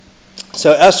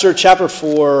So Esther chapter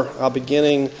 4,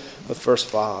 beginning with verse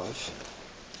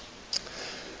 5.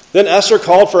 Then Esther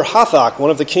called for Hathach,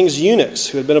 one of the king's eunuchs,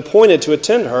 who had been appointed to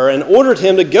attend her, and ordered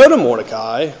him to go to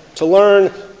Mordecai to learn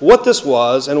what this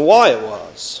was and why it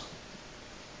was.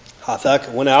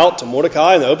 Hathach went out to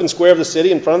Mordecai in the open square of the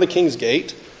city in front of the king's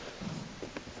gate.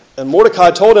 And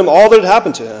Mordecai told him all that had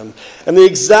happened to him, and the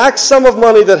exact sum of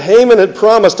money that Haman had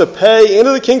promised to pay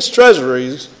into the king's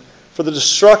treasuries for the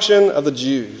destruction of the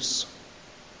Jews.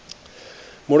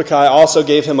 Mordecai also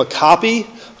gave him a copy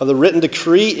of the written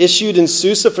decree issued in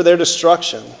Susa for their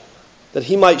destruction, that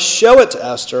he might show it to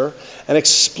Esther and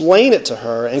explain it to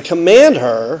her and command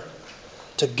her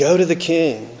to go to the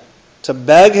king, to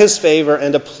beg his favor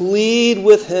and to plead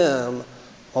with him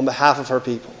on behalf of her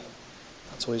people.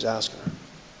 That's what he's asking her.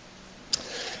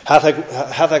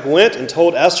 Hathach went and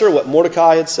told Esther what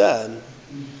Mordecai had said.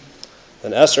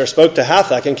 Then Esther spoke to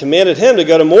Hathach and commanded him to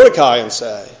go to Mordecai and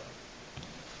say,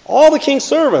 all the king's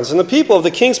servants and the people of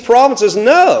the king's provinces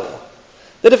know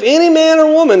that if any man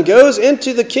or woman goes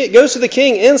to the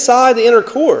king inside the inner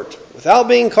court without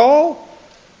being called,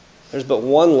 there's but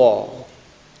one law,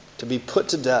 to be put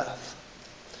to death,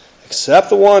 except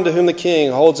the one to whom the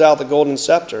king holds out the golden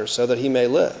scepter so that he may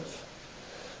live.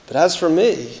 But as for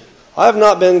me, I have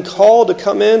not been called to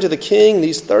come in to the king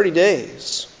these 30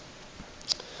 days.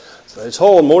 So they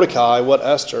told Mordecai what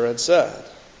Esther had said.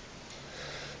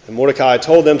 And Mordecai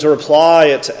told them to reply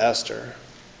it to Esther.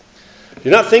 Do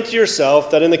not think to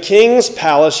yourself that in the king's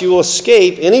palace you will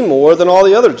escape any more than all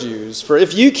the other Jews. For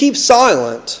if you keep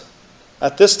silent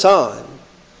at this time,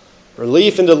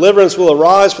 relief and deliverance will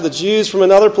arise for the Jews from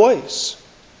another place.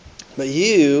 But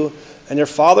you and your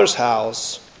father's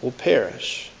house will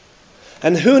perish.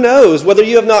 And who knows whether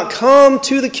you have not come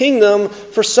to the kingdom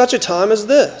for such a time as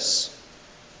this?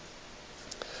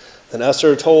 Then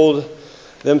Esther told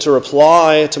them to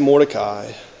reply to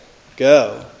Mordecai,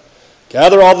 go,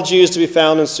 gather all the Jews to be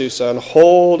found in Susa, and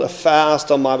hold a fast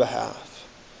on my behalf.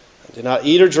 And do not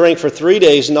eat or drink for 3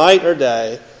 days, night or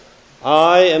day.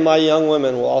 I and my young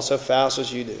women will also fast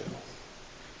as you do.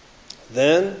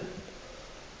 Then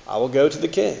I will go to the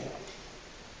king,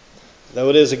 though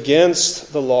it is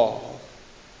against the law.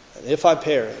 And if I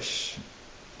perish,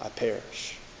 I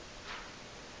perish.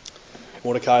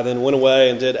 Mordecai then went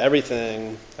away and did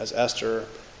everything as Esther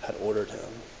had ordered him.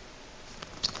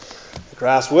 The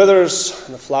grass withers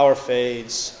and the flower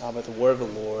fades, but the word of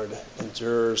the Lord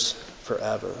endures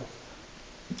forever.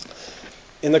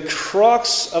 In the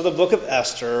crux of the book of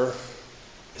Esther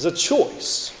is a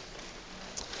choice.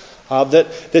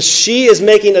 That she is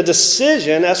making a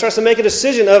decision. Esther has to make a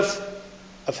decision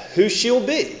of who she will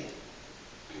be,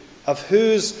 of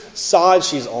whose side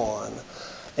she's on.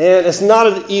 And it's not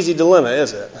an easy dilemma,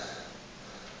 is it?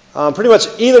 Pretty much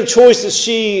either choice that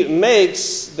she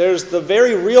makes, there's the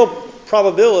very real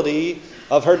probability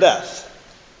of her death.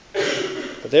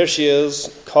 But there she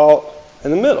is, caught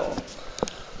in the middle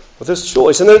with this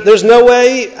choice. And there's no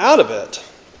way out of it.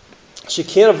 She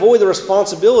can't avoid the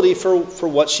responsibility for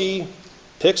what she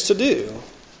picks to do.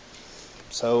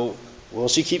 So, will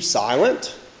she keep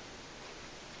silent?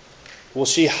 Will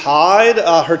she hide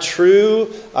her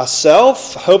true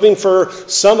self, hoping for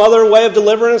some other way of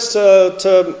deliverance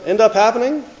to end up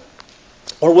happening?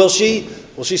 Or will she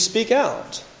speak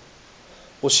out?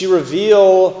 Will she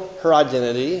reveal her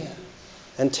identity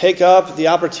and take up the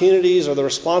opportunities or the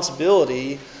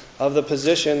responsibility of the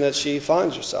position that she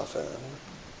finds herself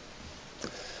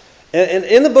in? And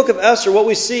in the book of Esther, what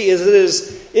we see is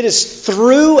it is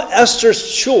through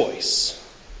Esther's choice.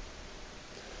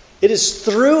 It is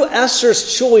through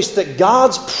Esther's choice that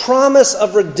God's promise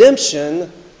of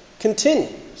redemption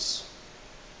continues.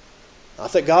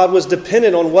 Not that God was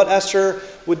dependent on what Esther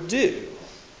would do,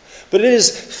 but it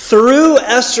is through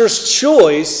Esther's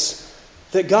choice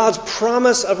that God's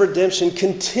promise of redemption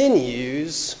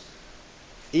continues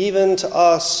even to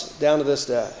us down to this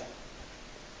day.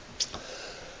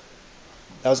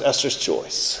 That was Esther's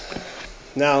choice.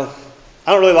 Now,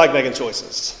 I don't really like making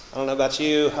choices. I don't know about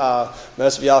you.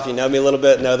 Most of y'all, if you know me a little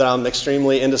bit, know that I'm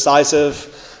extremely indecisive,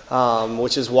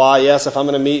 which is why, yes, if I'm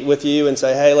going to meet with you and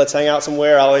say, hey, let's hang out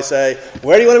somewhere, I always say,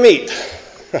 where do you want to meet?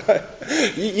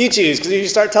 You choose, because if you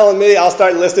start telling me, I'll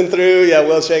start listing through,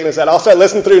 Will's shaking his head, I'll start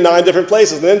listing through 9 different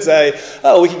places and then say,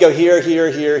 oh, we could go here, here,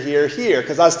 here, here, here,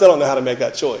 because I still don't know how to make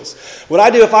that choice. What I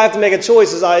do if I have to make a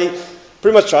choice is I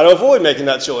pretty much try to avoid making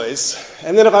that choice.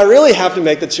 And then if I really have to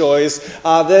make the choice,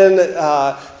 then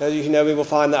you know me will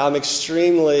find that I'm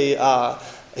extremely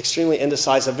extremely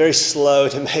indecisive, very slow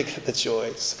to make the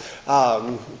choice.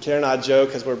 Karen and I joke,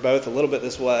 because we're both a little bit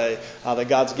this way, that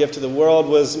God's gift to the world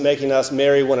was making us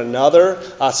marry one another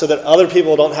so that other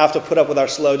people don't have to put up with our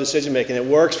slow decision making. It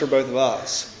works for both of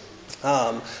us.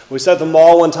 We sat at the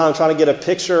mall one time trying to get a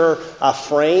picture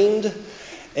framed,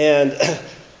 and I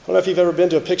don't know if you've ever been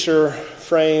to a picture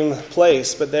frame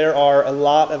place, but there are a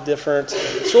lot of different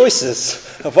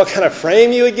choices of what kind of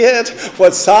frame you would get,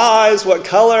 what size, what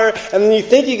color, and then you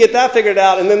think you get that figured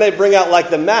out, and then they bring out like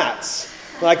the mats,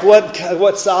 like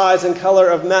what size and color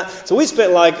of mat. So we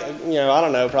spent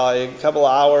probably a couple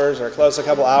of hours or close to a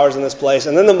couple of hours in this place,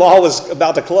 and then the mall was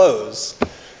about to close,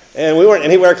 and we weren't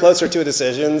anywhere closer to a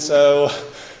decision. So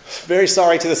very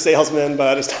sorry to the salesman,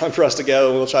 but it's time for us to go,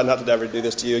 and we'll try not to ever do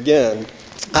this to you again.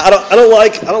 I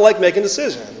don't like making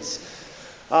decisions.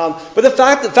 But the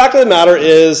fact of the matter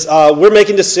is, we're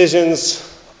making decisions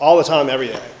all the time, every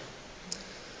day.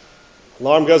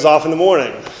 Alarm goes off in the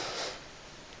morning.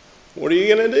 What are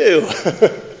you going to do?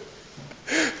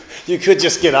 You could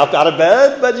just get up out of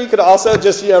bed, but you could also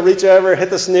just reach over, hit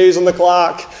the snooze on the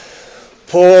clock,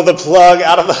 pull the plug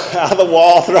out of the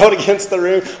wall, throw it against the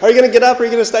room. Are you going to get up, or are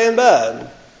you going to stay in bed?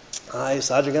 I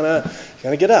decide you're gonna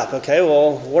get up. Okay,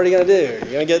 well, what are you gonna do? Are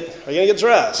you gonna get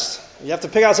dressed? You have to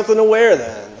pick out something to wear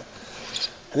then. And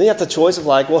then you have the choice of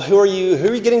who are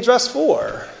you getting dressed for?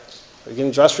 Are you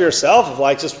getting dressed for yourself,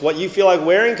 of just what you feel like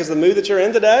wearing because of the mood that you're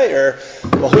in today? Or,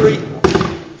 well, who are you?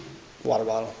 Water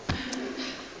bottle.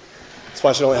 That's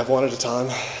why I should only have one at a time.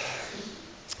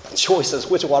 Choices.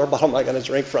 Which water bottle am I going to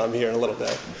drink from here in a little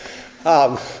bit?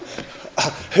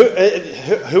 Who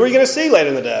are you going to see later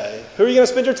in the day? Who are you going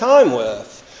to spend your time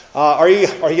with? Are you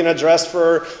going to dress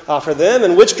for them?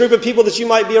 And which group of people that you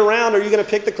might be around are you going to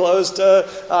pick the clothes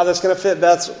that's going to fit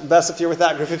best if you're with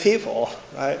that group of people,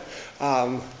 right?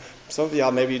 Some of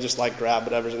y'all, maybe you just grab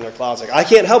whatever's in their closet. I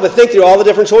can't help but think through all the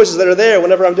different choices that are there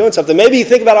whenever I'm doing something. Maybe you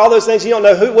think about all those things, you don't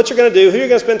know what you're going to do, who you're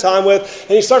going to spend time with,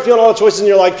 and you start feeling all the choices, and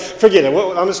you're like, forget it.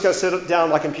 I'm just going to sit down on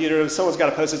my computer, and someone's got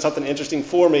to post something interesting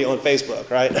for me on Facebook,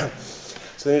 right?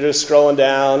 So then you're just scrolling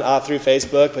down through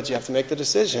Facebook, but you have to make the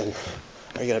decision.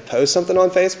 Are you going to post something on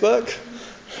Facebook?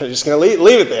 Or are you just going to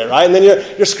leave it there, right? And then you're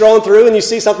scrolling through, and you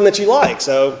see something that you like.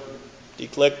 So do you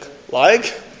click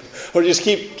like? Or just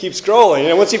keep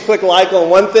scrolling. Once you click like on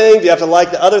one thing, do you have to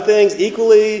like the other things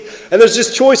equally? And there's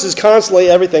just choices constantly,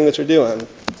 everything that you're doing.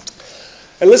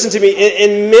 And listen to me,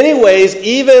 in many ways,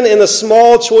 even in the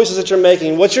small choices that you're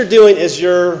making, what you're doing is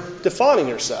you're defining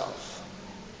yourself.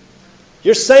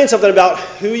 You're saying something about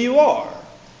who you are.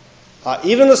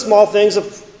 Even the small things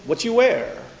of what you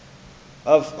wear,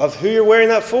 of who you're wearing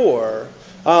that for.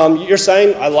 You're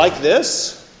saying, I like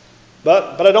this,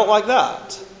 but I don't like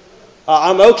that.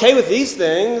 I'm okay with these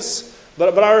things,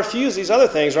 but I refuse these other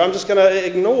things, or I'm just going to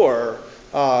ignore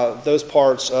those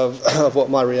parts of what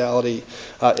my reality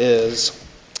is.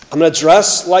 I'm going to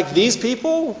dress like these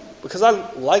people because I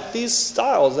like these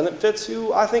styles and it fits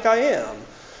who I think I am.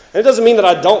 And it doesn't mean that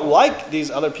I don't like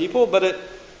these other people, but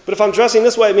if I'm dressing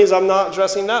this way, it means I'm not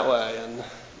dressing that way, and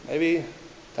maybe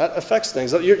that affects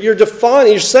things. You're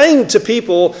defining, you're saying to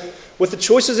people with the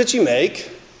choices that you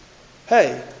make,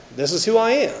 hey, this is who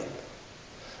I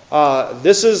am.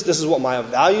 This is what my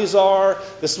values are.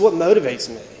 This is what motivates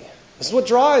me. This is what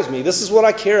drives me. This is what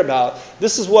I care about.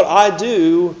 This is what I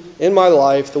do in my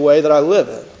life, the way that I live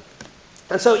it.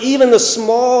 And so even the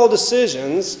small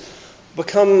decisions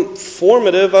become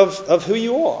formative of who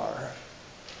you are,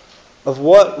 of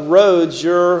what roads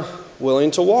you're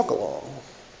willing to walk along.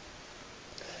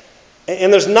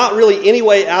 And there's not really any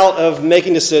way out of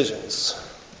making decisions.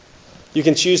 You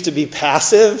can choose to be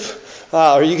passive,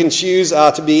 or you can choose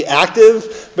to be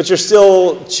active, but you're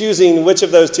still choosing which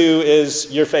of those two is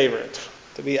your favorite,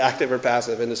 to be active or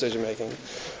passive in decision making.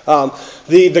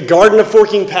 The garden of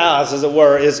forking paths, as it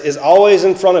were, is always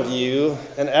in front of you,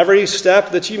 and every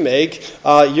step that you make,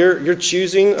 you're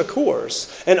choosing a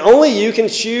course. And only you can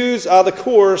choose the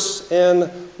course and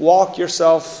walk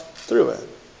yourself through it.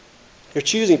 You're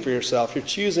choosing for yourself. You're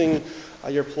choosing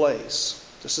your place.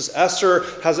 Just as Esther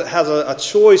has a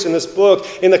choice in this book,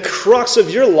 and the crux of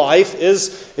your life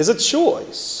is a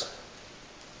choice.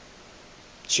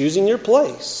 Choosing your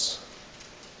place.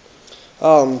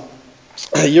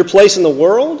 Your place in the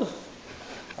world,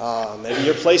 maybe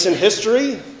your place in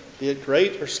history, be it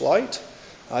great or slight,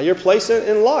 your place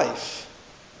in life,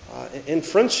 in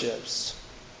friendships,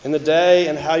 in the day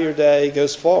and how your day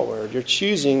goes forward. You're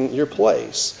choosing your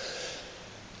place.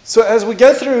 So as we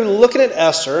go through looking at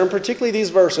Esther, and particularly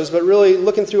these verses, but really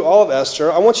looking through all of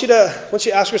Esther, I want you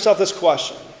to ask yourself this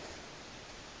question.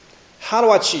 How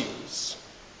do I choose?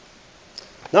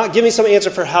 Not giving some answer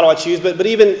for how do I choose, but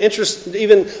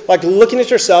even like looking at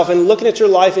yourself and looking at your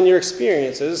life and your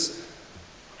experiences.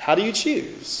 How do you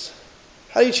choose?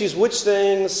 How do you choose which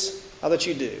things that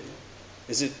you do?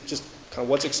 Is it just kind of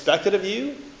what's expected of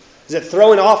you? Is it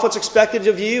throwing off what's expected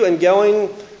of you and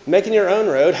making your own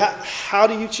road? How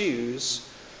do you choose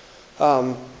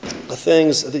the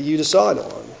things that you decide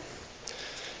on?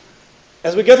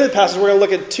 As we go through the passage, we're going to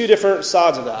look at two different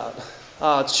sides of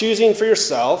that. Choosing for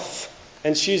yourself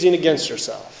and choosing against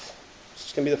yourself.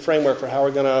 It's going to be the framework for how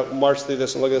we're going to march through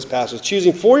this and look at this passage.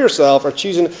 Choosing for yourself or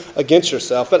choosing against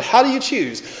yourself. But how do you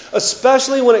choose?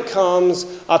 Especially when it comes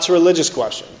to religious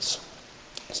questions.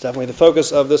 It's definitely the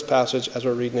focus of this passage as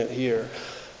we're reading it here.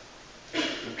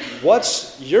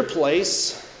 What's your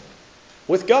place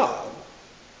with God?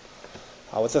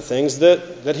 With the things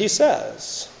that he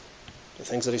says. The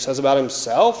things that he says about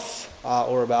himself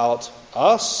or about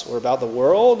us or about the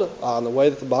world, and the way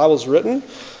that the Bible's written,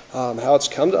 how it's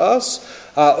come to us.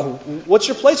 What's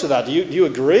your place with that? Do you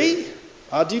agree?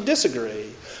 Do you disagree?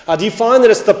 Do you find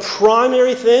that it's the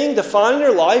primary thing defining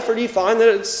your life, or do you find that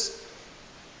it's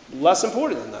less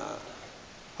important than that?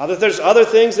 That there's other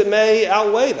things that may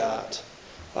outweigh that,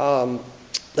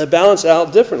 that balance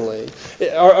out differently.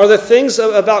 Are there things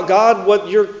about God what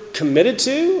you're committed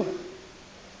to?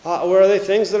 Or are they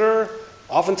things that are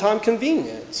oftentimes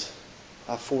convenient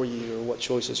for you, or what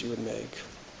choices you would make?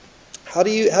 How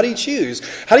do you choose?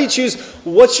 How do you choose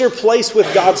what's your place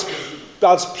with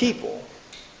God's people?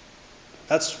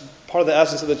 That's part of the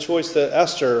essence of the choice that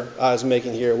Esther is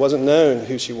making here. It wasn't known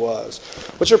who she was.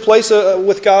 What's your place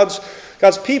with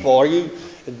God's people? Are you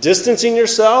distancing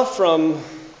yourself from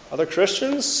other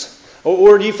Christians?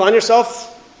 Or do you find yourself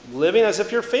living as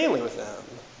if you're family with them?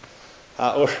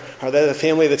 Or are they the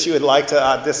family that you would like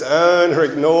to disown or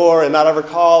ignore and not ever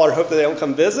call or hope that they don't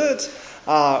come visit?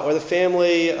 Or the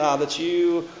family that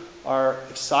you are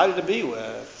excited to be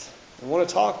with and want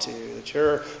to talk to, that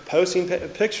you're posting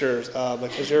pictures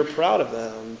because you're proud of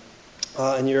them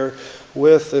and you're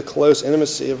with the close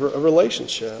intimacy of a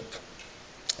relationship?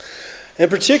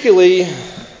 And particularly,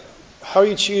 how are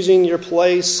you choosing your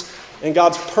place in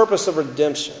God's purpose of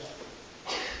redemption?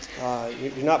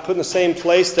 You're not put in the same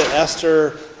place that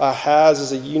Esther has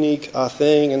as a unique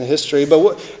thing in history. But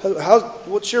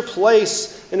what's your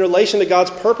place in relation to God's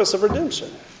purpose of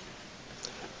redemption?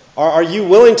 Are you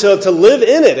willing to live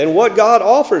in it and what God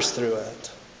offers through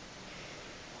it?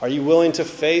 Are you willing to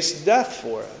face death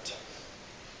for it?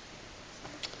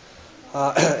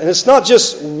 And it's not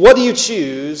just what do you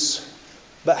choose,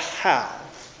 but how.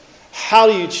 How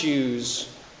do you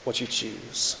choose what you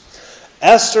choose?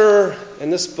 Esther,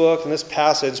 in this book, in this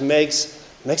passage, makes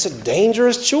a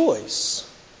dangerous choice.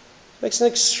 Makes an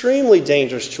extremely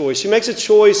dangerous choice. She makes a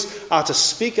choice to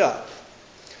speak up.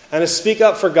 And to speak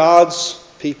up for God's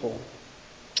people.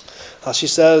 She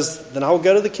says, then I will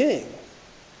go to the king.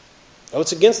 Though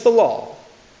it's against the law.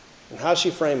 And how does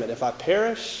she frame it? If I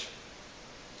perish,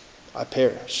 I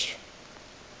perish.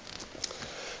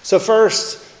 So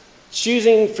first,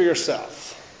 choosing for yourself.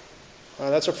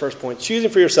 That's our first point.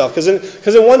 Choosing for yourself.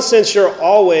 Because in one sense, you're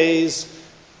always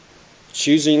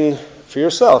choosing for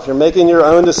yourself. You're making your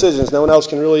own decisions. No one else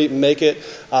can really make it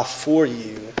for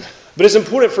you. But it's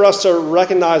important for us to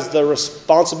recognize the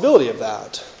responsibility of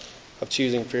that, of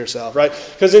choosing for yourself, right?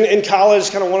 Because in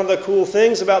college, kind of one of the cool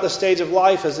things about this stage of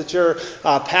life is that you're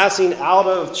passing out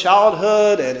of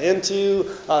childhood and into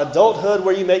adulthood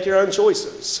where you make your own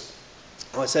choices.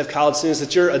 I always say of college students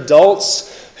that you're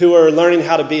adults who are learning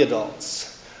how to be adults.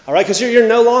 All right, because you're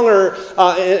no longer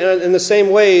in the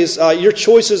same ways. Your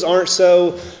choices aren't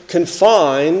so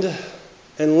confined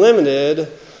and limited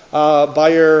by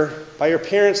your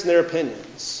parents and their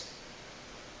opinions,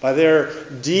 by their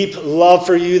deep love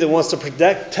for you that wants to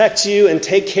protect you and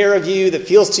take care of you, that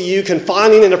feels to you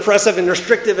confining and oppressive and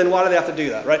restrictive. And why do they have to do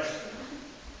that? Right?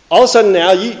 All of a sudden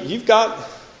now you've got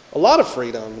a lot of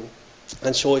freedom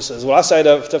and choices. What I say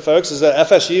to folks is that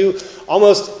FSU,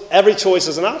 almost every choice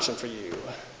is an option for you.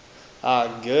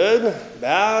 Good,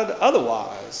 bad,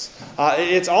 otherwise.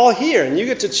 It's all here, and you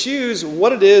get to choose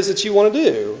what it is that you want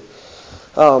to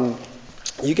do.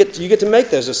 You get to make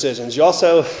those decisions. You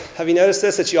also, have you noticed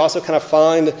this, that you also kind of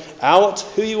find out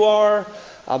who you are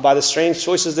by the strange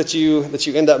choices that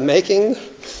you end up making?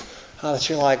 That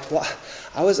you're like,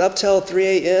 I was up till 3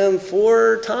 a.m.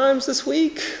 4 times this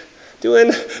week.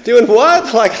 Doing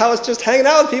what? Like I was just hanging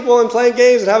out with people and playing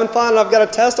games and having fun, and I've got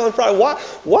a test on Friday. Why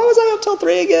was I up till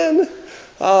 3 again?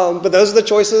 But those are the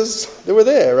choices that were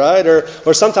there, right?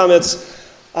 Or sometimes it's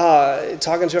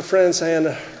talking to a friend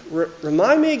saying,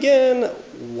 remind me again,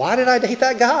 why did I date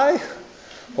that guy?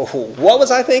 What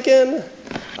was I thinking?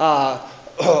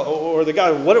 or the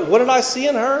guy, what did I see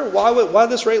in her? Why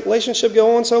did this relationship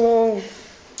go on so long?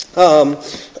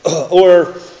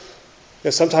 Or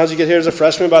sometimes you get here as a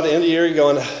freshman, by the end of the year, you're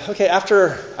going, okay,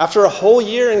 after a whole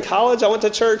year in college, I went to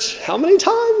church how many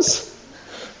times?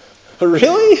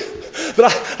 Really? But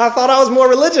I thought I was more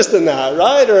religious than that,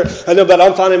 right? Or I know, but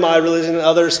I'm finding my religion in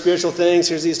other spiritual things.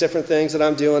 Here's these different things that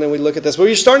I'm doing, and we look at this. Well,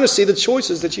 you're starting to see the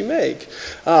choices that you make.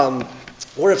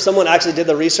 Or if someone actually did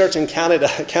the research and counted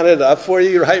it up for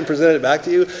you, right, and presented it back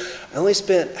to you, I only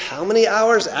spent how many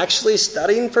hours actually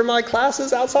studying for my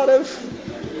classes outside of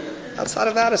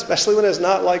that, especially when it's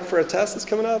not like for a test that's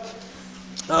coming up.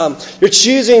 You're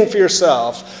choosing for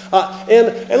yourself.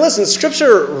 And listen,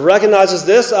 Scripture recognizes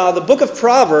this. The book of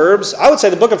Proverbs, I would say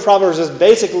the book of Proverbs is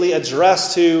basically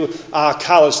addressed to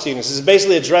college students. It's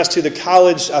basically addressed to the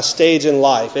college stage in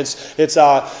life. Its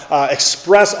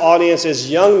express audience is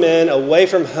young men away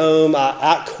from home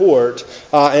at court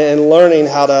and learning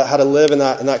how to live in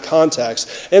that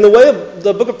context. And the way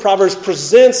the book of Proverbs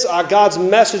presents God's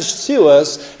message to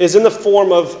us is in the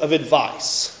form of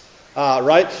advice.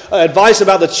 Right? Advice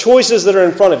about the choices that are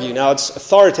in front of you. Now, it's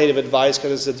authoritative advice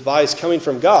because it's advice coming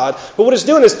from God. But what it's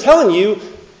doing is telling you,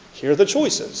 here are the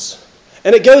choices.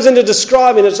 And it goes into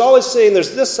describing, it's always saying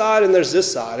there's this side and there's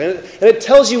this side. And it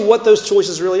tells you what those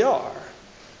choices really are.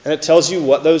 And it tells you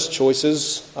what those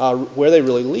choices, where they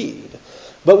really lead.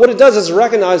 But what it does is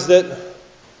recognize that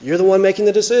you're the one making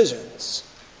the decisions.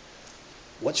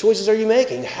 What choices are you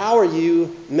making? How are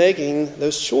you making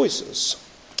those choices?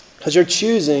 Because you're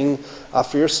choosing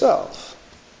for yourself.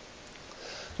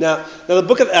 Now the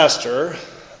book of Esther,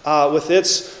 with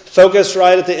its focus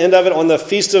right at the end of it on the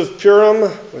Feast of Purim,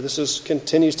 where this book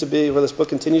continues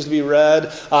to be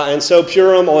read, and so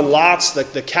Purim on lots,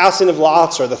 the casting of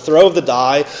lots or the throw of the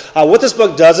die. What this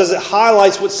book does is it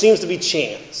highlights what seems to be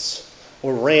chance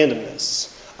or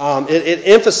randomness. It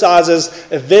emphasizes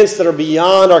events that are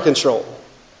beyond our control.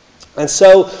 And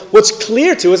so what's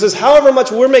clear to us is however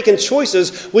much we're making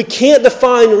choices, we can't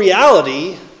define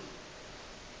reality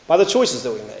by the choices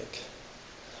that we make.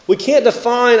 We can't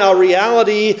define our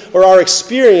reality or our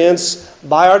experience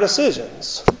by our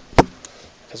decisions.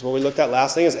 Because what we looked at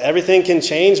last thing is everything can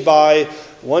change by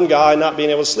one guy not being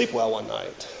able to sleep well one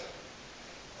night.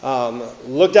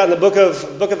 Looked at in the book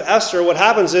of Esther, what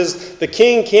happens is the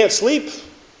king can't sleep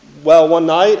well one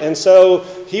night, and so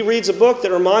he reads a book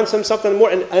that reminds him something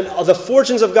more, and the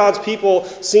fortunes of God's people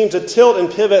seem to tilt and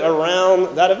pivot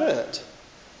around that event.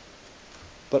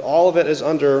 But all of it is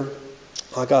under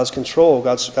God's control,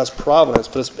 God's providence,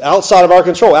 but it's outside of our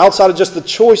control, outside of just the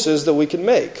choices that we can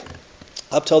make.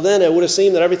 Up till then, it would have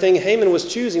seemed that everything Haman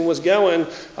was choosing was going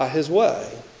his way.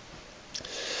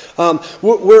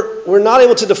 We're not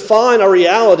able to define our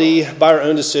reality by our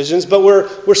own decisions, but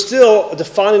we're still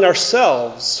defining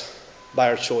ourselves by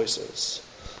our choices.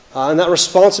 And that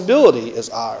responsibility is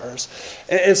ours.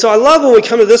 And so I love when we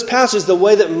come to this passage the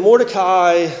way that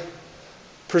Mordecai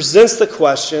presents the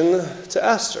question to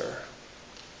Esther.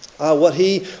 What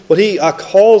he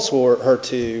calls her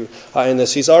to in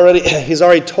this. He's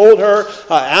already told her,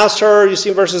 asked her, you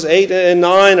see in verses 8 and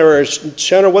 9, or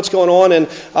shown her what's going on,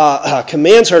 and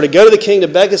commands her to go to the king to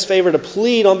beg his favor, to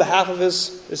plead on behalf of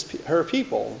her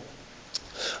people.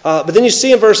 But then you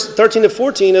see in verse 13 to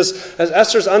 14, as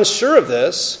Esther's unsure of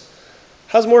this,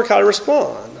 how does Mordecai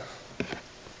respond?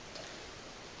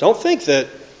 Don't think that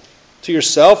to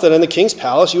yourself that in the king's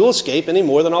palace you will escape any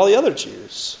more than all the other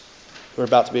Jews who are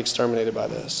about to be exterminated by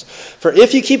this. For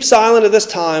if you keep silent at this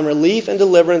time, relief and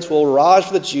deliverance will arise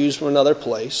for the Jews from another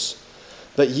place,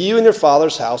 but you and your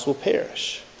father's house will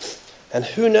perish. And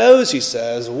who knows, he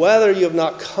says, whether you have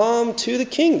not come to the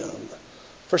kingdom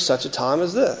for such a time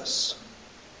as this.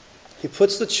 He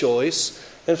puts the choice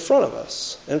in front of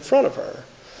us, in front of her.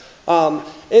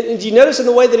 And do you notice in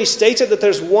the way that he states it that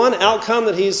there's at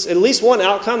least one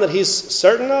outcome that he's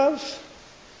certain of?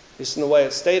 At least in the way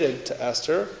it's stated to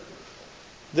Esther.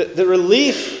 The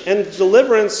relief and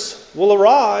deliverance will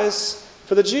arise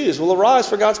for the Jews, will arise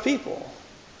for God's people.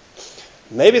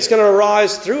 Maybe it's going to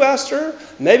arise through Esther,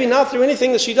 maybe not through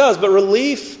anything that she does, but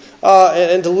relief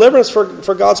and deliverance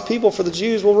for God's people, for the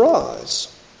Jews, will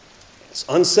rise. It's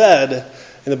unsaid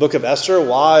in the book of Esther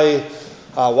why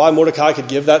Mordecai could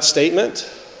give that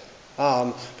statement.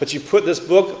 But you put this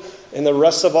book and the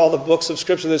rest of all the books of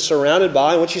Scripture that it's surrounded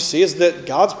by, and what you see is that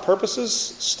God's purposes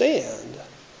stand.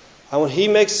 And when he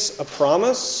makes a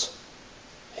promise,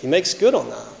 he makes good on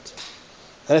that.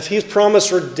 And if he's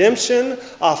promised redemption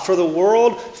for the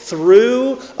world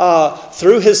through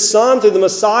his Son, through the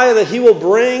Messiah that he will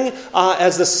bring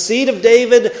as the seed of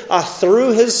David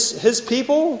through his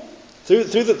people,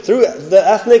 through the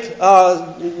ethnic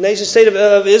nation state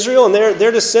of Israel and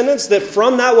their descendants, that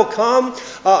from that will come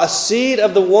a seed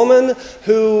of the woman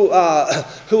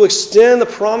who extend the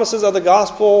promises of the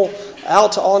gospel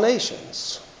out to all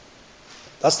nations.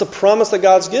 That's the promise that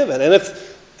God's given. And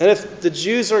if the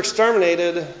Jews are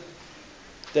exterminated,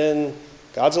 then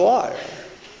God's a liar.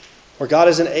 Or God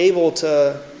isn't able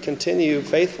to continue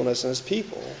faithfulness in his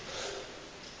people.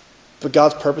 But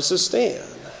God's purposes stand.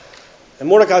 And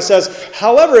Mordecai says,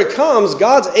 however it comes,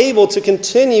 God's able to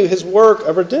continue his work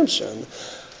of redemption.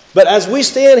 But as we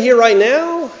stand here right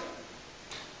now,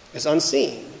 it's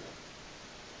unseen.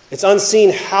 It's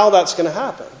unseen how that's going to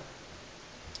happen.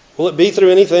 Will it be through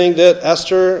anything that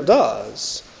Esther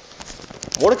does?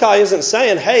 Mordecai isn't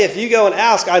saying, hey, if you go and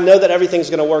ask, I know that everything's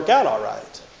going to work out all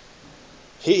right.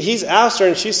 He's asked her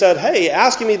and she said, hey,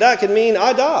 asking me that could mean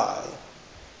I die.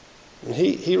 And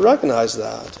he recognized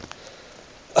that.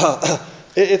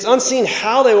 It's unseen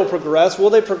how they will progress. Will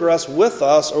they progress with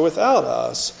us or without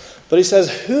us? But he says,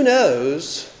 who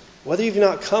knows whether you've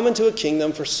not come into a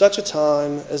kingdom for such a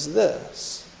time as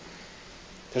this?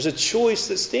 There's a choice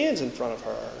that stands in front of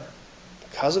her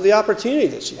because of the opportunity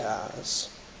that she has.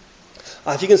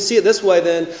 If you can see it this way,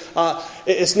 then,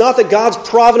 it's not that God's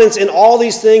providence in all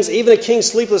these things, even a king's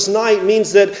sleepless night,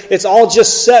 means that it's all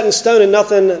just set in stone and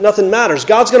nothing matters.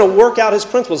 God's going to work out his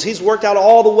principles. He's worked out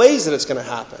all the ways that it's going to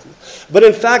happen. But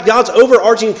in fact, God's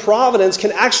overarching providence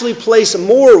can actually place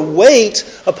more weight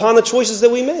upon the choices that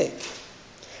we make.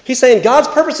 He's saying God's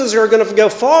purposes are going to go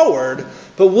forward,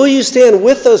 but will you stand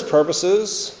with those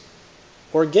purposes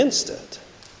or against it?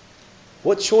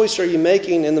 What choice are you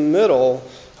making in the middle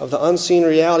of the unseen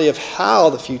reality of how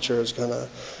the future is going to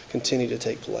continue to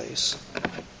take place?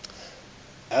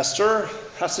 Esther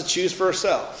has to choose for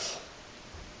herself.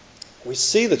 We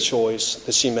see the choice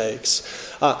that she makes.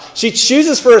 She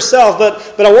chooses for herself,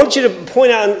 but I want you to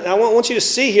point out, and I want you to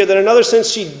see here that in another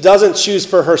sense she doesn't choose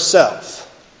for herself.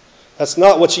 That's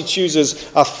not what she chooses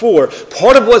for.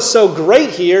 Part of what's so great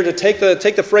here, to take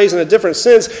the phrase in a different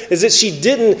sense, is that she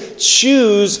didn't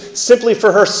choose simply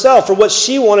for herself, for what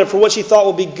she wanted, for what she thought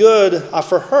would be good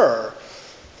for her.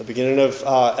 At the beginning of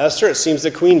Esther, it seems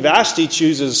that Queen Vashti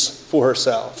chooses for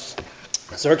herself.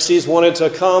 Xerxes wanted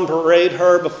to come parade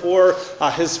her before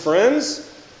his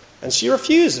friends, and she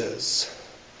refuses.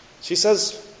 She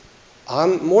says,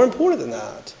 I'm more important than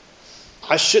that.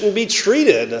 I shouldn't be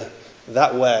treated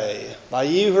that way by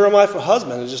you who are my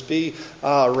husband, and just be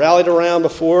rallied around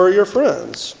before your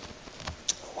friends.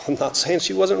 I'm not saying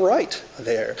she wasn't right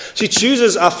there. She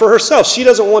chooses for herself. She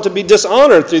doesn't want to be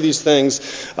dishonored through these things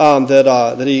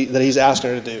that he's asking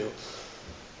her to do.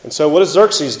 And so what does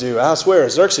Xerxes do? I swear,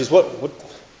 Xerxes,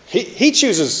 he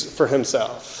chooses for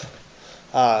himself.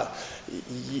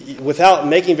 Without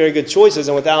making very good choices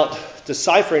and without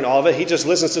deciphering all of it, he just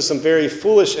listens to some very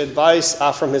foolish advice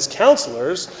from his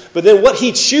counselors. But then what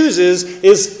he chooses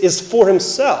is for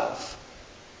himself.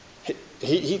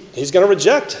 He's going to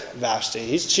reject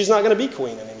Vashti. She's not going to be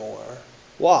queen anymore.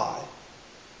 Why?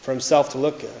 For himself to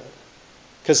look good.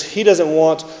 Because he doesn't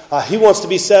want. He wants to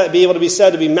be able to be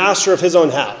said to be master of his own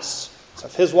house. So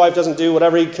if his wife doesn't do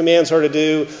whatever he commands her to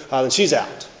do, then she's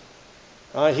out.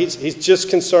 He's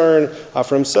just concerned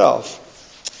for himself.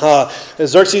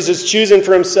 Xerxes is choosing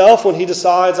for himself when he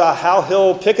decides how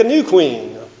he'll pick a new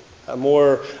queen.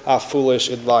 More foolish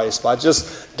advice by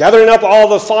just gathering up all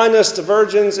the finest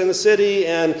virgins in the city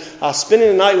and spending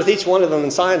the night with each one of them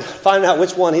and finding out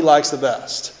which one he likes the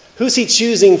best. Who's he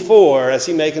choosing for as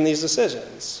he making these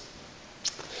decisions?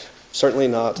 Certainly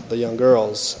not the young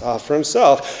girls. For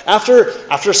himself.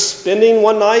 After spending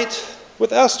one night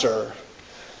with Esther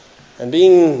and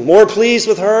being more pleased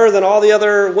with her than all the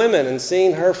other women and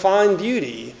seeing her fine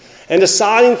beauty and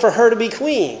deciding for her to be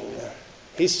queen,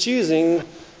 he's choosing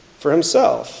for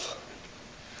himself.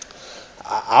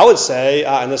 I would say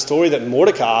in the story that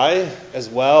Mordecai as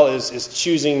well is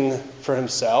choosing for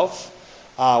himself.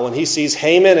 When he sees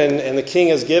Haman and the king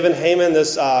has given Haman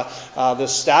this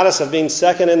status of being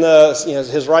second in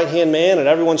his right-hand man and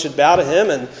everyone should bow to him,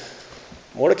 and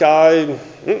Mordecai,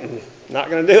 not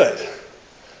going to do it.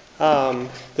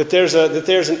 That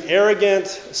there's an arrogant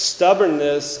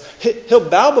stubbornness. He'll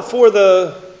bow before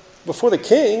the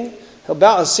king.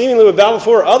 He'll seemingly would bow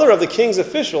before other of the king's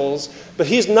officials, but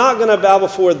he's not going to bow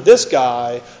before this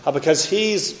guy because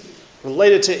he's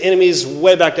related to enemies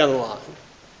way back down the line.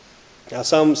 Now,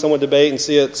 some would debate and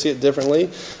see it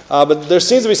differently, but there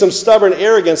seems to be some stubborn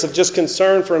arrogance of just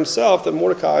concern for himself that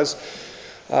Mordecai's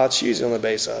choosing on the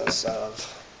basis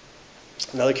of.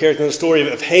 Another character in the story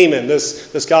of Haman,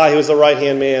 this guy who was the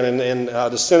right-hand man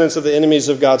and descendants of the enemies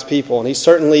of God's people. And he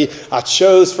certainly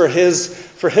chose for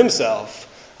himself.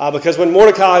 Because when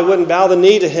Mordecai wouldn't bow the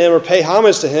knee to him or pay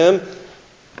homage to him,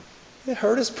 it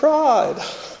hurt his pride.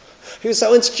 He was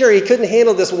so insecure, he couldn't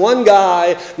handle this one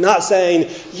guy not saying,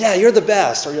 yeah, you're the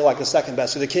best, or you're like the second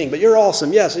best to the king, but you're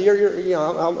awesome. Yes,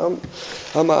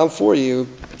 I'm for you.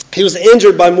 He was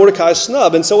injured by Mordecai's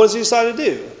snub, and so what does he decide to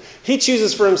do? He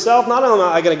chooses for himself, not only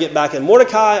am I going to get back at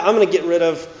Mordecai, I'm going to get rid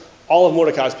of all of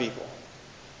Mordecai's people,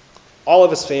 all of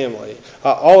his family,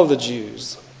 all of the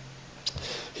Jews.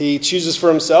 He chooses for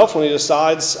himself when he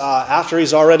decides, after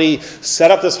he's already set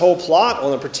up this whole plot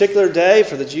on a particular day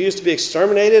for the Jews to be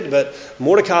exterminated, but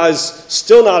Mordecai's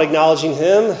still not acknowledging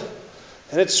him,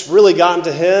 and it's really gotten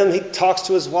to him. He talks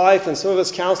to his wife and some of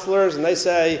his counselors, and they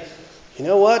say, you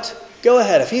know what? Go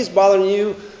ahead. If he's bothering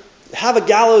you, have a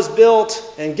gallows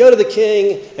built and go to the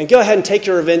king and go ahead and take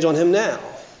your revenge on him now.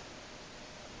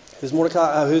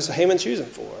 Who's Haman choosing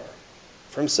for?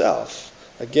 For himself.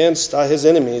 Against his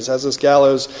enemies as this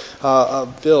gallows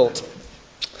built.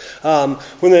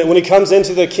 When he comes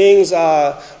into the king's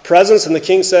presence and the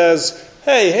king says,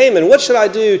 hey, Haman, what should I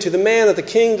do to the man that the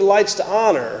king delights to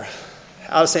honor?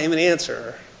 How does Haman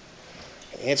answer?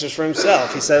 He answers for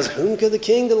himself. He says, whom could the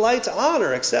king delight to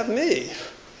honor except me?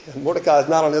 And Mordecai is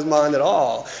not on his mind at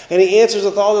all. And he answers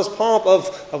with all this pomp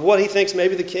of what he thinks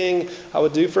maybe the king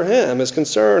would do for him. His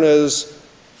concern is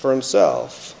for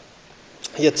himself.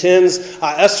 He attends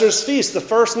Esther's feast the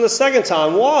first and the second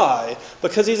time. Why?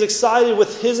 Because he's excited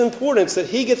with his importance that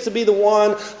he gets to be the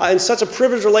one in such a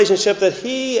privileged relationship that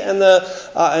he and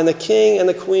the king and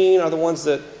the queen are the ones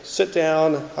that sit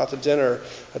down to dinner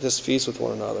at this feast with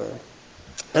one another.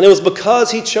 And it was because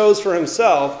he chose for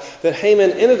himself that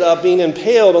Haman ended up being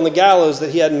impaled on the gallows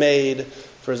that he had made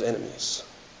for his enemies.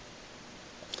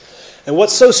 And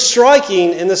what's so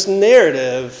striking in this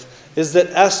narrative is that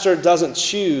Esther doesn't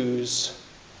choose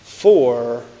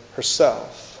for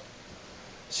herself.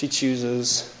 She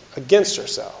chooses against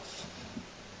herself.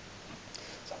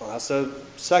 So that's the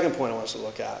second point I want us to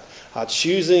look at.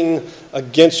 Choosing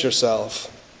against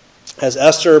yourself. As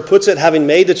Esther puts it, having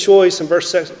made the choice in verse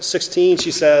 16,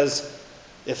 she says,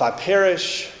 if I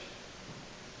perish,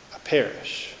 I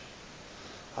perish.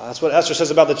 That's what Esther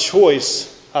says about the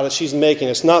choice that she's making.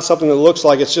 It's not something that looks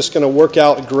like it's just going to work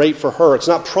out great for her. It's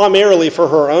not primarily for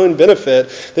her own benefit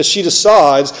that she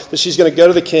decides that she's going to go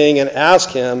to the king and ask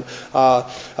him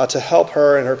to help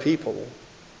her and her people.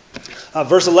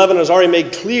 Verse 11 has already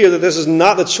made clear that this is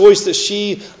not the choice that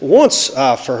she wants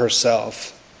for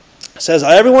herself. It says,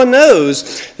 everyone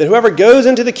knows that whoever goes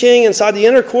into the king inside the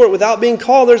inner court without being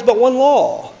called, there's but one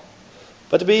law,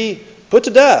 but to be put to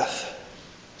death,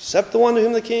 except the one to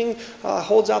whom the king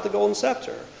holds out the golden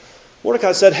scepter.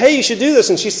 Mordecai said, hey, you should do this.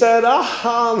 And she said,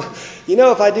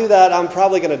 if I do that, I'm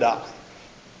probably going to die.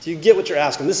 Do you get what you're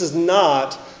asking? This is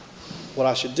not what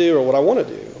I should do or what I want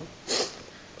to do.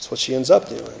 That's what she ends up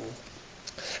doing.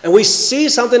 And we see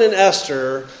something in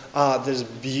Esther that is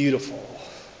beautiful,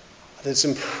 that's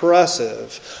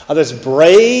impressive, that's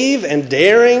brave and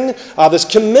daring, that's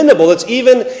commendable, that's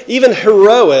even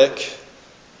heroic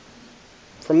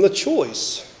from the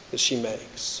choice that she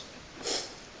makes.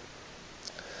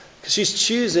 Because she's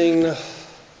choosing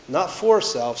not for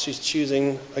herself, she's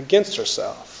choosing against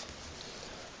herself.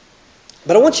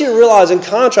 But I want you to realize, in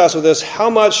contrast with this, how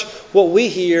much what we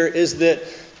hear is that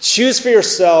choose for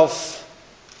yourself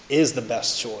is the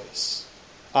best choice.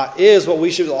 Is what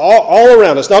we should, all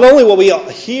around us. Not only what we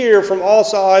hear from all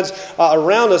sides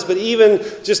around us, but even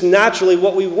just naturally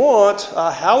what we want,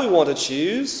 how we want to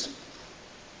choose,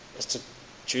 is to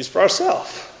choose for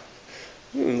ourselves.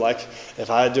 Like,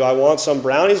 do I want some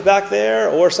brownies back there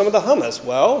or some of the hummus?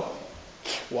 Well,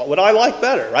 what would I like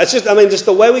better? Right? It's just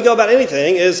the way we go about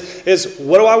anything is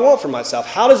what do I want for myself?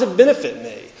 How does it benefit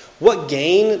me? What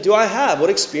gain do I have? What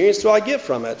experience do I get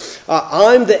from it?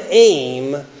 I'm the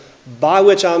aim by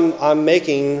which I'm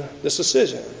making this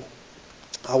decision.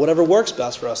 Whatever works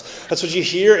best for us. That's what you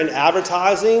hear in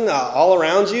advertising all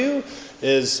around you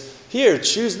is, here,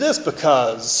 choose this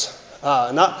because.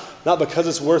 Not because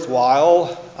it's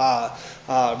worthwhile,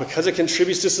 because it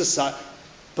contributes to society,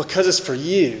 because it's for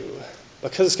you.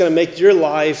 Because it's going to make your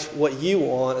life what you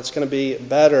want. It's going to be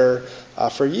better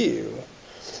for you.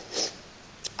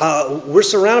 We're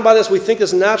surrounded by this. We think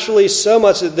this naturally so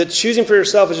much that choosing for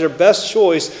yourself is your best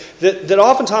choice. That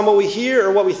oftentimes what we hear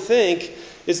or what we think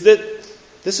is that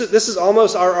this is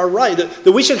almost our right.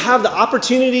 That we should have the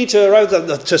opportunity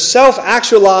to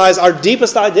self-actualize our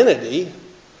deepest identity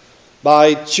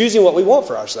by choosing what we want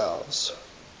for ourselves.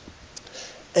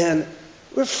 And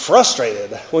we're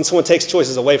frustrated when someone takes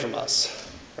choices away from us,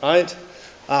 right?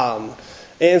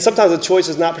 And sometimes the choice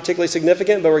is not particularly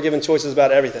significant, but we're given choices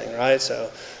about everything, right?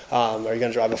 So are you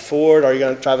going to drive a Ford or are you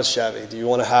going to drive a Chevy? Do you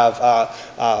want to have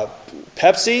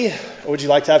Pepsi or would you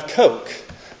like to have Coke?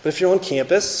 But if you're on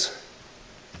campus,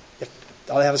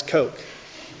 all they have is Coke.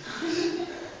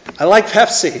 I like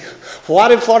Pepsi. Why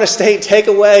did Florida State take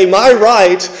away my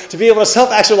right to be able to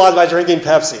self-actualize by drinking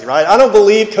Pepsi, right? I don't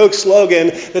believe Coke's slogan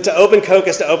that to open Coke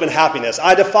is to open happiness.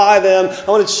 I defy them. I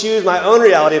want to choose my own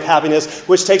reality of happiness,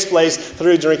 which takes place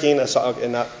through drinking, not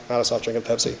a soft drink of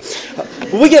Pepsi.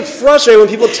 But we get frustrated when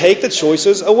people take the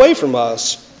choices away from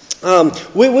us.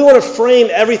 We want to frame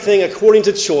everything according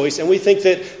to choice, and we think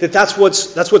that's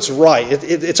what's right.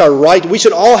 It's our right. We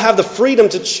should all have the freedom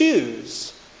to choose.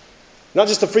 Not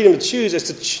just the freedom to choose,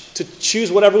 it's to choose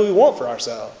whatever we want for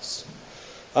ourselves.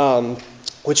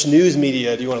 Which news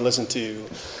media do you want to listen to?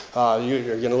 You're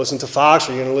going to listen to Fox,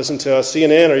 or you're going to listen to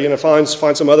CNN, or you're going to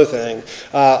find some other thing.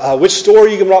 Which store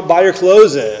you can buy your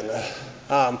clothes in?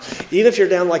 Even if you're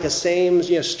down like a same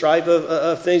stripe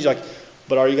of things, you're like,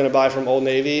 but are you going to buy from Old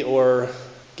Navy or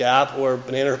Gap or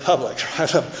Banana Republic?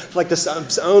 Right? Like this,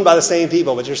 it's owned by the same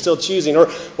people, but you're still choosing.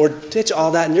 Or ditch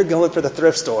all that and you're going for the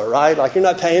thrift store, right? Like you're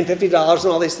not paying $50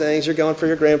 on all these things. You're going for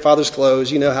your grandfather's clothes.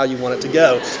 You know how you want it to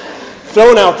go.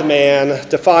 Throwing out the man,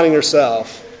 defining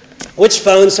yourself. Which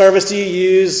phone service do you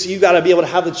use? You've got to be able to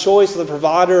have the choice of the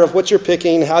provider of what you're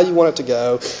picking, how you want it to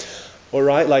go. All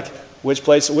right, like which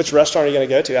restaurant are you going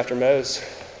to go to after Moe's?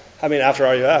 After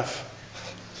RUF.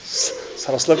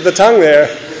 Subtle slip of the tongue there.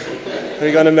 Are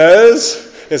you going to Moe's?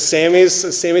 Is Sammy's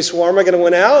shawarma going to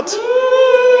win out?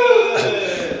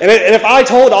 And if I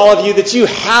told all of you that you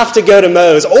have to go to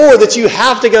Moe's or that you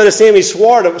have to go to Sammy's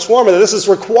shawarma, that this is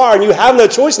required and you have no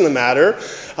choice in the matter,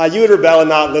 you would rebel and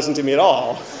not listen to me at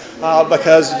all.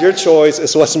 Because your choice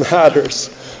is what matters.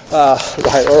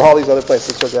 Right, or all these other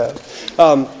places you'll go.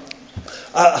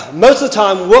 Most of the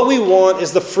time, what we want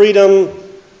is the freedom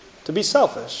to be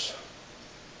selfish,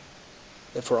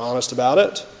 if we're honest about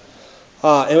it.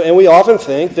 And we often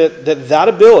think that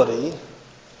ability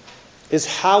is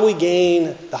how we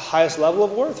gain the highest level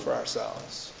of worth for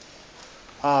ourselves,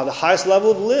 the highest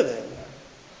level of living,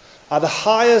 the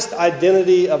highest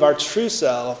identity of our true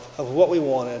self, of what we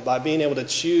wanted, by being able to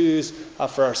choose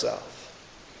for ourselves,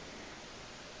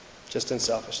 just in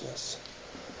selfishness.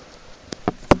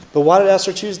 But why did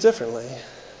Esther choose differently?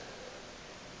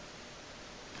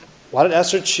 Why did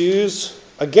Esther choose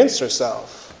against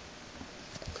herself?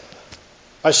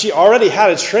 She already had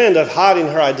a trend of hiding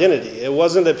her identity. It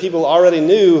wasn't that people already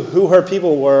knew who her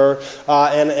people were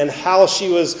and how she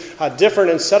was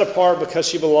different and set apart because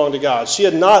she belonged to God. She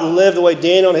had not lived the way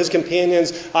Daniel and his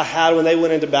companions had when they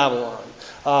went into Babylon.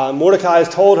 Mordecai has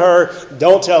told her,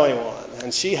 don't tell anyone.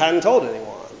 And she hadn't told anyone.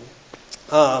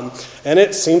 And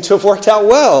it seemed to have worked out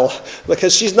well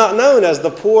because she's not known as the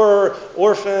poor,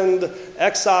 orphaned,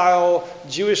 exile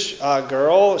Jewish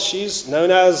girl. She's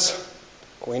known as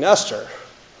Queen Esther.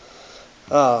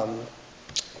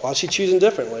 Why is she choosing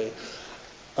differently?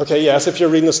 Okay, yes, if you're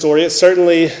reading the story, it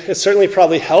certainly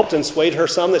probably helped and swayed her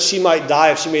some that she might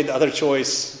die if she made the other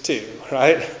choice too,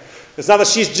 right? It's not that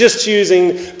she's just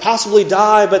choosing possibly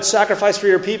die but sacrifice for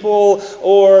your people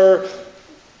or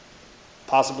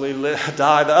possibly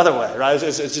die the other way, right?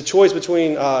 It's a choice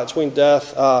between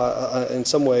death in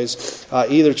some ways,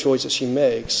 either choice that she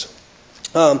makes.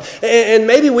 And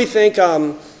maybe we think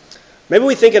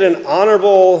it an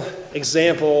honorable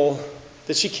example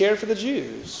that she cared for the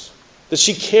Jews, that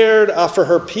she cared for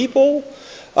her people,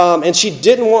 and she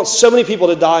didn't want so many people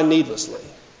to die needlessly.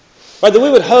 Right? That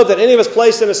we would hope that any of us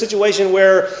placed in a situation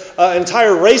where an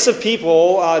entire race of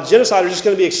people, genocide, are just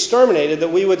going to be exterminated, that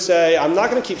we would say, I'm not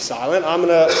going to keep silent, I'm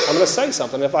going to say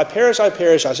something. If I perish,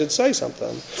 I should say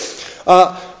something.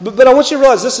 But I want you to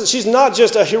realize she's not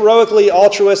just a heroically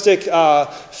altruistic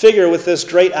figure with this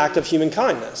great act of human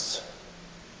kindness.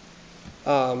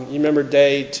 You remember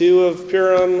day 2 of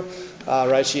Purim,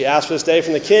 right? She asked for this day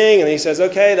from the king, and he says,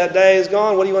 okay, that day is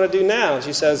gone. What do you want to do now? And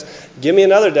she says, give me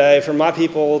another day for my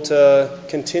people to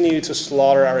continue to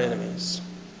slaughter our enemies.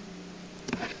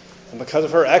 And because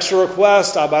of her extra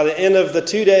request, by the end of the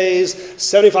 2 days,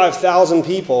 75,000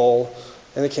 people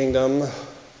in the kingdom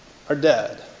are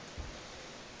dead.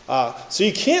 So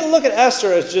you can't look at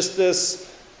Esther as just this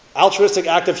altruistic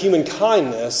act of human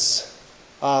kindness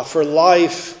for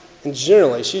life. And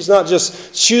generally, she's not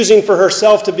just choosing for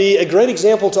herself to be a great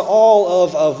example to all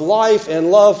of life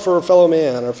and love for a fellow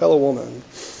man or fellow woman.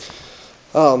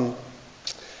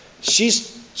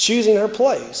 She's choosing her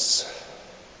place.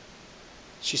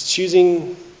 She's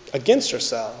choosing against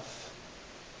herself.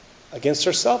 against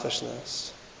her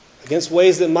selfishness, against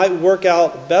ways that might work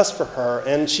out best for her.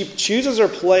 And she chooses her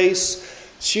place,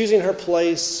 choosing her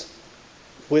place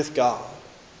with God,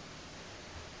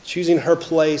 choosing her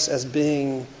place as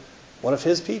being one of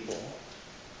his people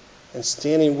and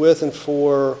standing with and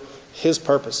for his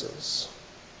purposes.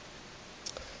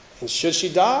 And should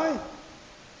she die,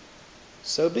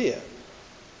 so be it.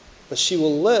 But she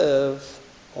will live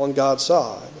on God's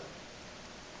side.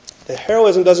 The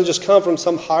heroism doesn't just come from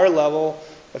some higher level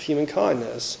of human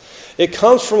kindness. It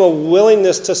comes from a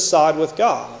willingness to side with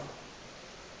God,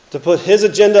 to put his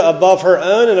agenda above her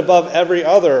own and above every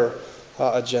other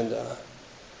agenda.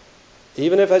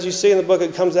 Even if, as you see in the book,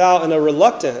 it comes out in a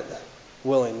reluctant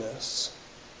willingness.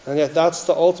 And yet that's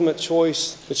the ultimate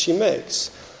choice that she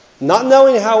makes. Not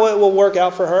knowing how it will work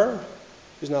out for her.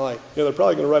 She's not like, they're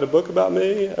probably going to write a book about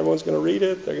me. Everyone's going to read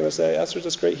it. They're going to say, Esther's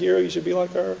this great hero. You should be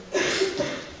like her.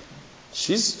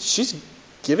 She's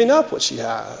giving up what she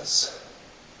has.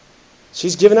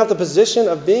 She's giving up the position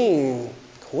of being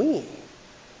queen,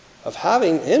 of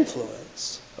having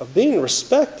influence, of being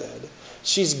respected.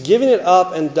 She's giving it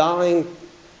up and dying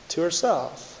to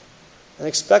herself and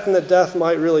expecting that death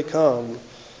might really come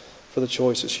for the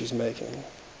choices she's making.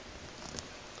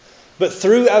 But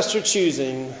through Esther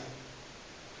choosing,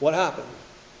 what happened?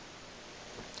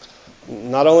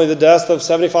 Not only the death of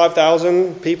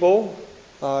 75,000 people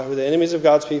who were the enemies of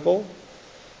God's people,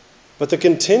 but the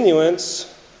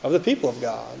continuance of the people of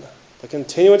God, the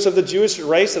continuance of the Jewish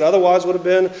race that otherwise would have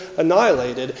been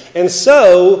annihilated, and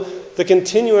so the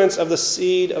continuance of the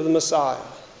seed of the Messiah,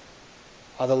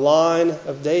 the line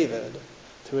of David,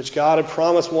 to which God had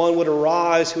promised one would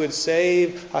arise who would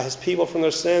save his people from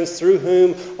their sins, through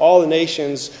whom all the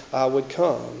nations would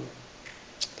come.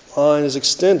 The line is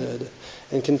extended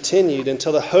and continued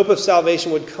until the hope of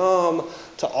salvation would come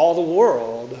to all the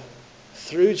world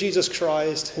through Jesus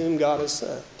Christ, whom God has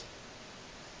sent.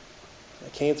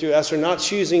 It came through Esther not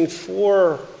choosing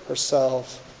for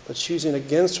herself, but choosing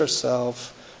against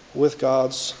herself with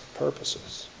God's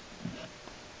purposes.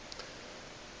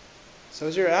 So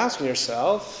as you're asking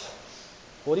yourself,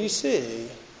 what do you see?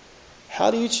 How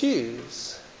do you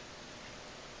choose?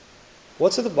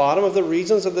 What's at the bottom of the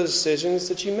reasons of the decisions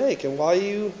that you make and why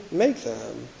you make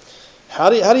them? How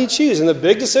do you choose? In the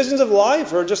big decisions of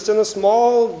life, or just in the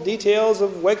small details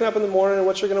of waking up in the morning and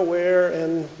what you're going to wear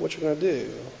and what you're going to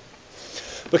do?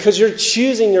 Because you're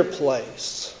choosing your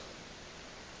place.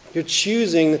 You're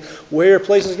choosing where your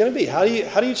place is going to be. How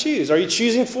do you choose? Are you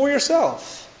choosing for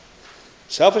yourself?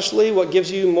 Selfishly, what gives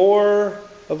you more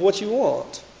of what you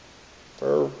want?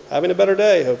 For having a better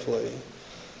day, hopefully.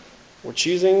 We're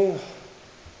choosing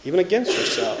even against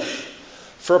yourself.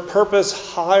 For a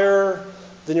purpose higher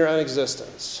than your own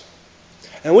existence.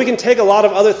 And we can take a lot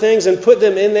of other things and put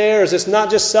them in there. As it's not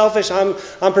just selfish, I'm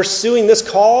pursuing this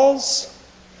cause.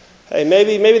 Hey,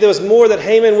 maybe there was more that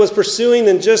Haman was pursuing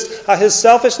than just his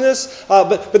selfishness.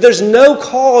 But there's no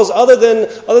cause other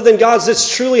than God's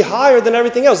that's truly higher than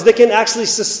everything else that can actually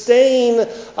sustain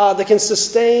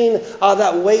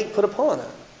that weight put upon it.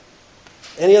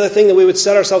 Any other thing that we would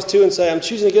set ourselves to and say, I'm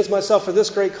choosing against myself for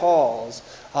this great cause,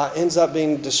 ends up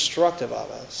being destructive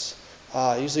of us.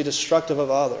 Usually destructive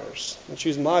of others. I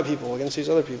choose my people against these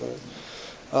other people.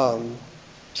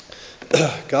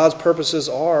 God's purposes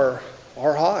are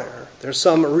higher. There's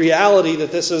some reality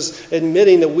that this is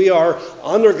admitting that we are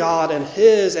under God and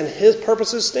His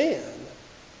purposes stand.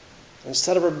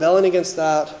 Instead of rebelling against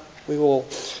that, we will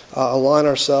align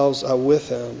ourselves with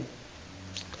Him.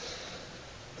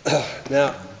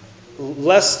 Now,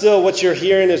 less still, what you're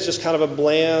hearing is just kind of a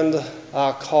bland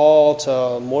call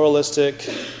to moralistic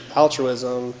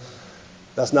altruism.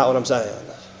 That's not what I'm saying.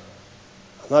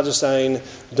 I'm not just saying,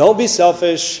 don't be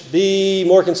selfish, be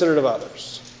more considerate of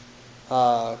others.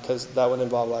 Because that would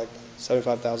involve like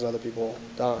 75,000 other people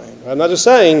dying. I'm not just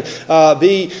saying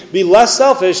be less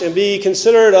selfish and be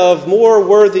considerate of more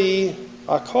worthy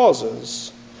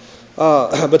causes.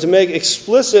 But to make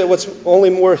explicit what's only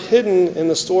more hidden in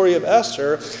the story of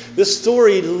Esther, this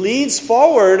story leads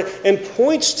forward and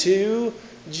points to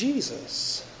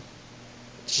Jesus.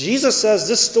 Jesus says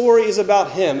this story is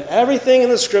about Him. Everything in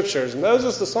the Scriptures,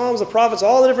 Moses, the Psalms, the prophets,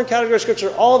 all the different categories of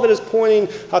Scripture, all of it is pointing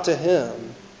to Him.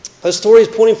 The story is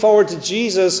pointing forward to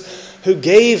Jesus, who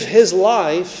gave His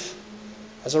life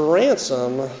as a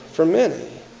ransom for many.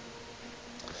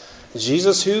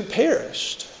 Jesus who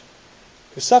perished,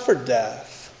 who suffered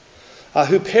death,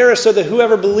 who perished so that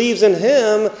whoever believes in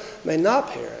Him may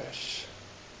not perish,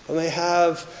 but may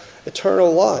have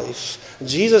eternal life.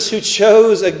 Jesus, who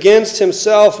chose against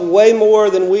himself way more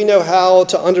than we know how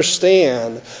to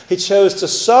understand. He chose to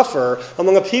suffer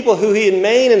among a people who he had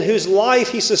made and whose life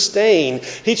he sustained.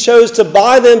 He chose to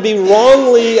by them be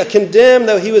wrongly condemned,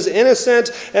 though he was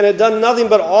innocent and had done nothing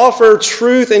but offer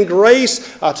truth and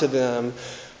grace to them.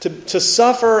 To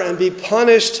suffer and be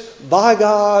punished by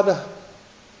God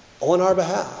on our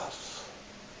behalf.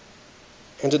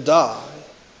 And to die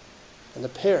and to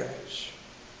perish,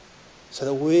 so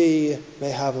that we may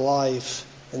have life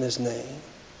in his name.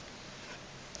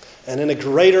 And in a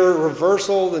greater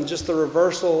reversal than just the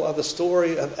reversal of the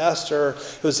story of Esther,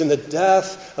 it was in the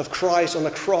death of Christ on the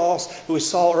cross that we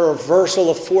saw a reversal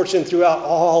of fortune throughout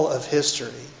all of history.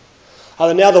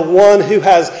 Now the one who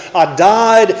has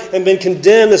died and been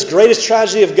condemned, this greatest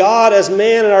tragedy of God as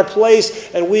man in our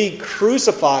place, and we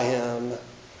crucify him,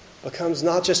 becomes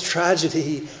not just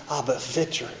tragedy, but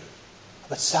victory,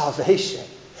 but salvation.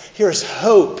 Here is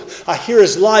hope. Here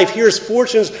is life. Here is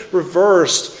fortunes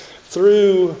reversed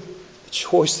through the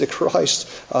choice that Christ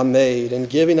made in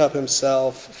giving up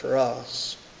himself for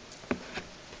us.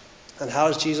 And how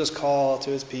does Jesus call to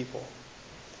his people?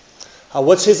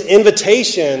 What's his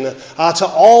invitation to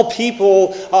all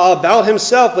people about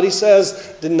himself? But he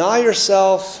says, deny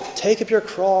yourself, take up your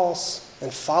cross,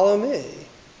 and follow me.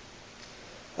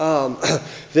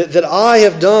 That I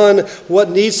have done what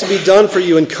needs to be done for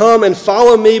you, and come and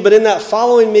follow me, but in that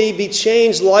following me, be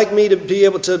changed like me to be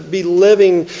able to be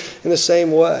living in the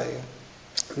same way.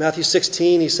 In Matthew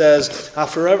 16, he says,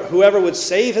 whoever would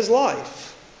save his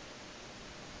life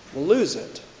will lose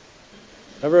it.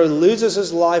 Whoever loses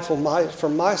his life for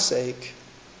my sake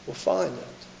will find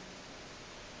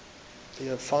it.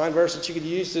 A fine verse that you could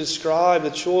use to describe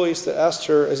the choice that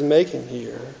Esther is making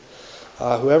here.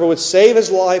 Whoever would save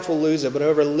his life will lose it, but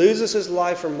whoever loses his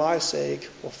life for my sake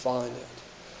will find it.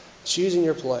 Choosing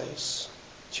your place.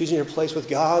 Choosing your place with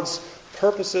God's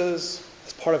purposes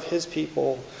as part of his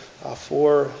people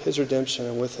for his redemption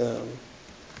and with him.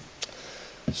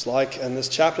 Just like in this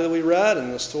chapter that we read,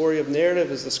 and the story of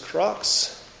narrative is this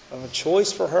crux of a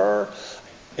choice for her.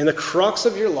 And the crux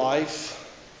of your life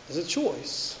is a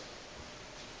choice.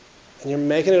 And you're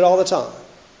making it all the time.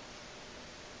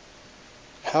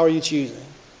 How are you choosing?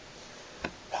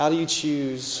 How do you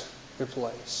choose your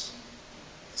place?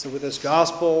 So with this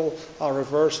gospel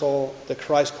reversal that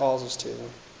Christ calls us to,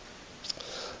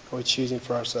 are we choosing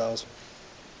for ourselves?